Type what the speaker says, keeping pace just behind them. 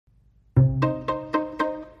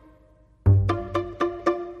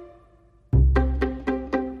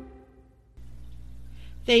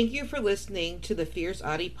Thank you for listening to the Fierce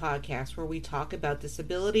Audie podcast, where we talk about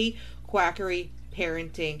disability, quackery,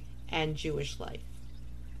 parenting, and Jewish life.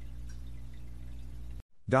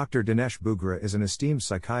 Dr. Dinesh Bhugra is an esteemed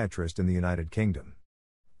psychiatrist in the United Kingdom.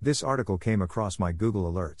 This article came across my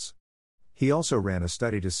Google Alerts. He also ran a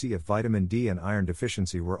study to see if vitamin D and iron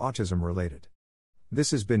deficiency were autism related.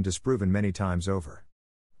 This has been disproven many times over.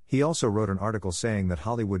 He also wrote an article saying that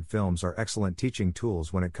Hollywood films are excellent teaching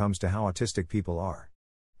tools when it comes to how autistic people are.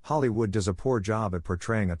 Hollywood does a poor job at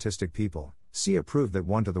portraying autistic people, see it proved that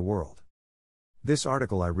one to the world. This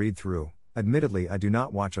article I read through. Admittedly, I do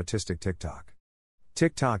not watch autistic TikTok.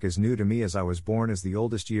 TikTok is new to me as I was born as the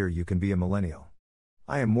oldest year you can be a millennial.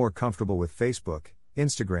 I am more comfortable with Facebook,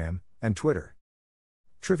 Instagram, and Twitter.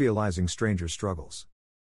 Trivializing strangers' struggles.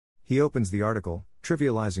 He opens the article,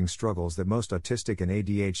 trivializing struggles that most autistic and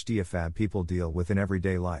ADHD AFAB people deal with in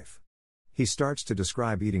everyday life. He starts to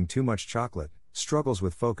describe eating too much chocolate, struggles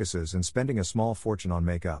with focuses, and spending a small fortune on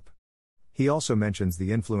makeup. He also mentions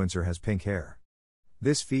the influencer has pink hair.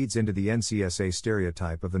 This feeds into the NCSA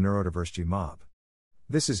stereotype of the neurodivergent mob.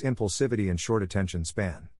 This is impulsivity and short attention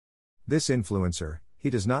span. This influencer, he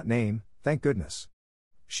does not name, thank goodness.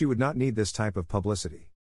 She would not need this type of publicity.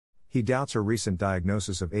 He doubts her recent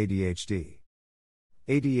diagnosis of ADHD.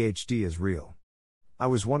 ADHD is real. I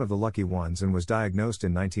was one of the lucky ones and was diagnosed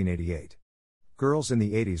in 1988. Girls in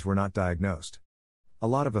the 80s were not diagnosed. A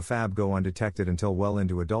lot of AFAB go undetected until well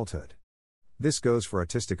into adulthood. This goes for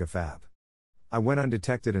autistic AFAB. I went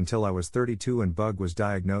undetected until I was 32 and Bug was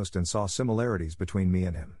diagnosed and saw similarities between me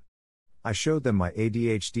and him. I showed them my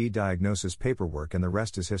ADHD diagnosis paperwork and the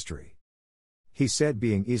rest is history. He said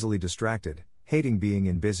being easily distracted, hating being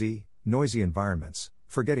in busy, noisy environments,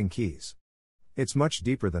 forgetting keys. It's much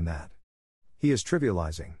deeper than that. He is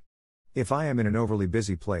trivializing. If I am in an overly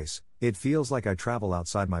busy place, it feels like I travel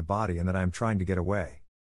outside my body and that I am trying to get away.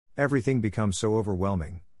 Everything becomes so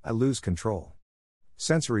overwhelming, I lose control.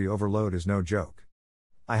 Sensory overload is no joke.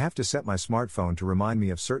 I have to set my smartphone to remind me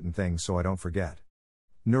of certain things so I don't forget.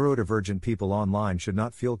 Neurodivergent people online should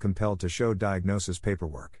not feel compelled to show diagnosis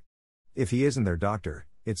paperwork. If he isn't their doctor,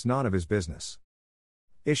 it's none of his business.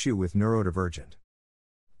 Issue with neurodivergent.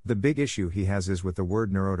 The big issue he has is with the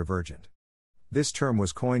word neurodivergent. This term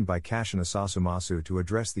was coined by Kashina Sasumasu to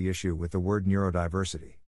address the issue with the word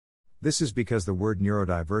neurodiversity. This is because the word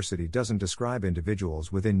neurodiversity doesn't describe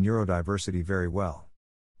individuals within neurodiversity very well.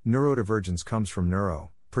 Neurodivergence comes from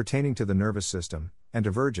neuro, pertaining to the nervous system, and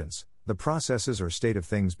divergence, the processes or state of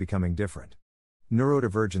things becoming different.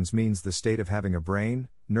 Neurodivergence means the state of having a brain,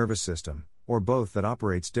 nervous system, or both that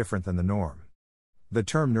operates different than the norm. The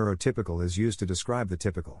term neurotypical is used to describe the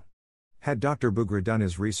typical. Had Dr. Bhugra done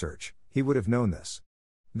his research, he would have known this.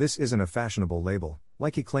 This isn't a fashionable label,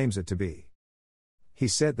 like he claims it to be. He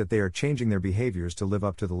said that they are changing their behaviors to live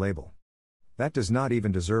up to the label. That does not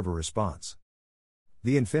even deserve a response.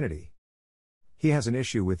 The infinity. He has an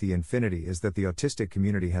issue with the infinity is that the autistic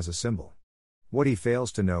community has a symbol. What he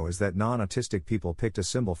fails to know is that non-autistic people picked a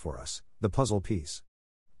symbol for us, the puzzle piece.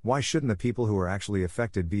 Why shouldn't the people who are actually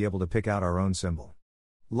affected be able to pick out our own symbol?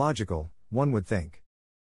 Logical, one would think.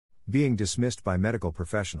 Being dismissed by medical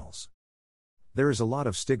professionals. There is a lot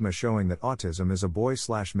of stigma showing that autism is a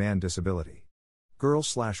boy/man disability.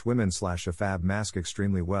 Girls/women/AFAB mask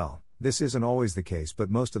extremely well. This isn't always the case, but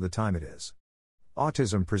most of the time it is.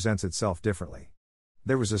 Autism presents itself differently.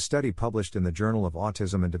 There was a study published in the Journal of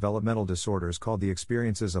Autism and Developmental Disorders called The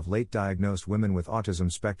Experiences of Late Diagnosed Women with Autism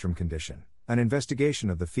Spectrum Condition, an investigation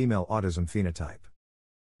of the female autism phenotype.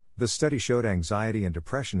 The study showed anxiety and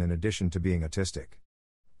depression in addition to being autistic.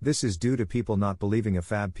 This is due to people not believing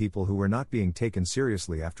AFAB people who were not being taken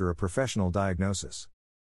seriously after a professional diagnosis.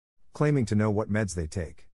 Claiming to know what meds they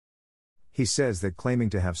take. He says that claiming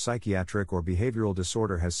to have psychiatric or behavioral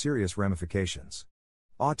disorder has serious ramifications.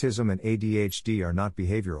 Autism and ADHD are not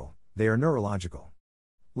behavioral, they are neurological.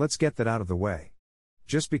 Let's get that out of the way.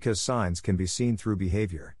 Just because signs can be seen through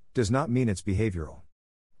behavior, does not mean it's behavioral.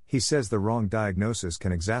 He says the wrong diagnosis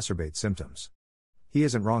can exacerbate symptoms. He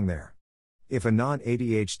isn't wrong there. If a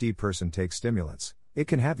non-ADHD person takes stimulants, it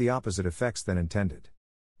can have the opposite effects than intended.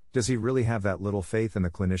 Does he really have that little faith in the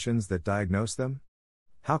clinicians that diagnose them?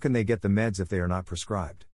 How can they get the meds if they are not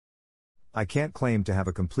prescribed? I can't claim to have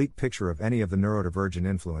a complete picture of any of the neurodivergent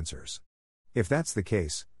influencers. If that's the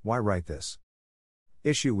case, why write this?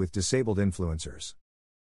 Issue with disabled influencers.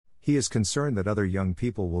 He is concerned that other young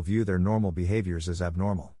people will view their normal behaviors as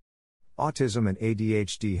abnormal. Autism and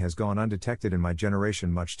ADHD has gone undetected in my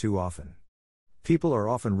generation much too often. People are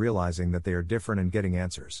often realizing that they are different and getting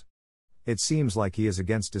answers. It seems like he is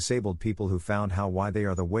against disabled people who found how why they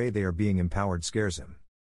are the way they are being empowered scares him.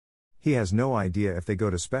 He has no idea if they go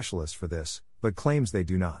to specialists for this, but claims they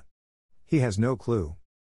do not. He has no clue.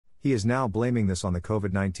 He is now blaming this on the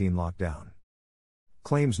COVID-19 lockdown.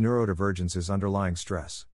 Claims neurodivergence is underlying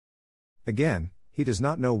stress. Again, he does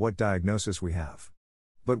not know what diagnosis we have.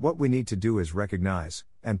 But what we need to do is recognize,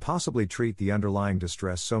 and possibly treat the underlying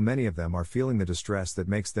distress. So many of them are feeling the distress that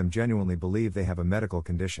makes them genuinely believe they have a medical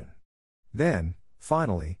condition. Then,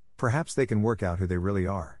 finally, perhaps they can work out who they really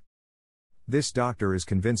are. This doctor is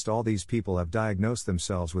convinced all these people have diagnosed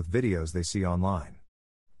themselves with videos they see online.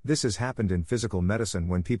 This has happened in physical medicine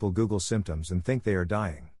when people Google symptoms and think they are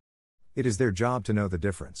dying. It is their job to know the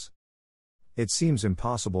difference. It seems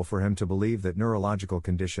impossible for him to believe that neurological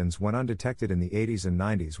conditions went undetected in the 80s and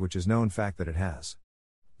 90s, which is known fact that it has.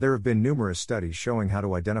 There have been numerous studies showing how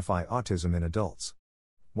to identify autism in adults.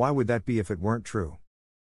 Why would that be if it weren't true?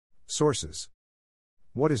 Sources.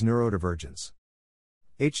 What is neurodivergence?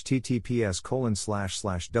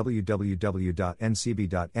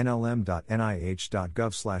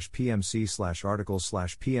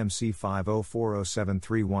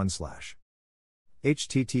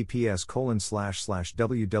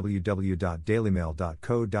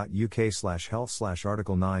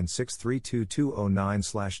 https://www.dailymail.co.uk/health/article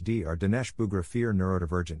 9632209/d/r Dinesh Bhugra Fear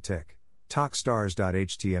Neurodivergent Tik Tok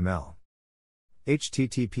stars.html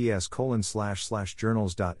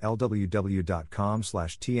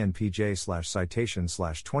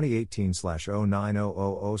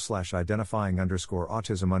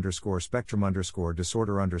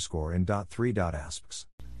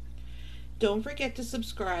Don't forget to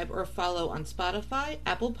subscribe or follow on Spotify,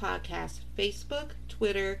 Apple Podcasts, Facebook,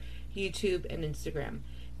 Twitter, YouTube, and Instagram.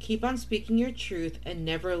 Keep on speaking your truth and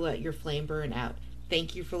never let your flame burn out.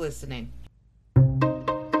 Thank you for listening.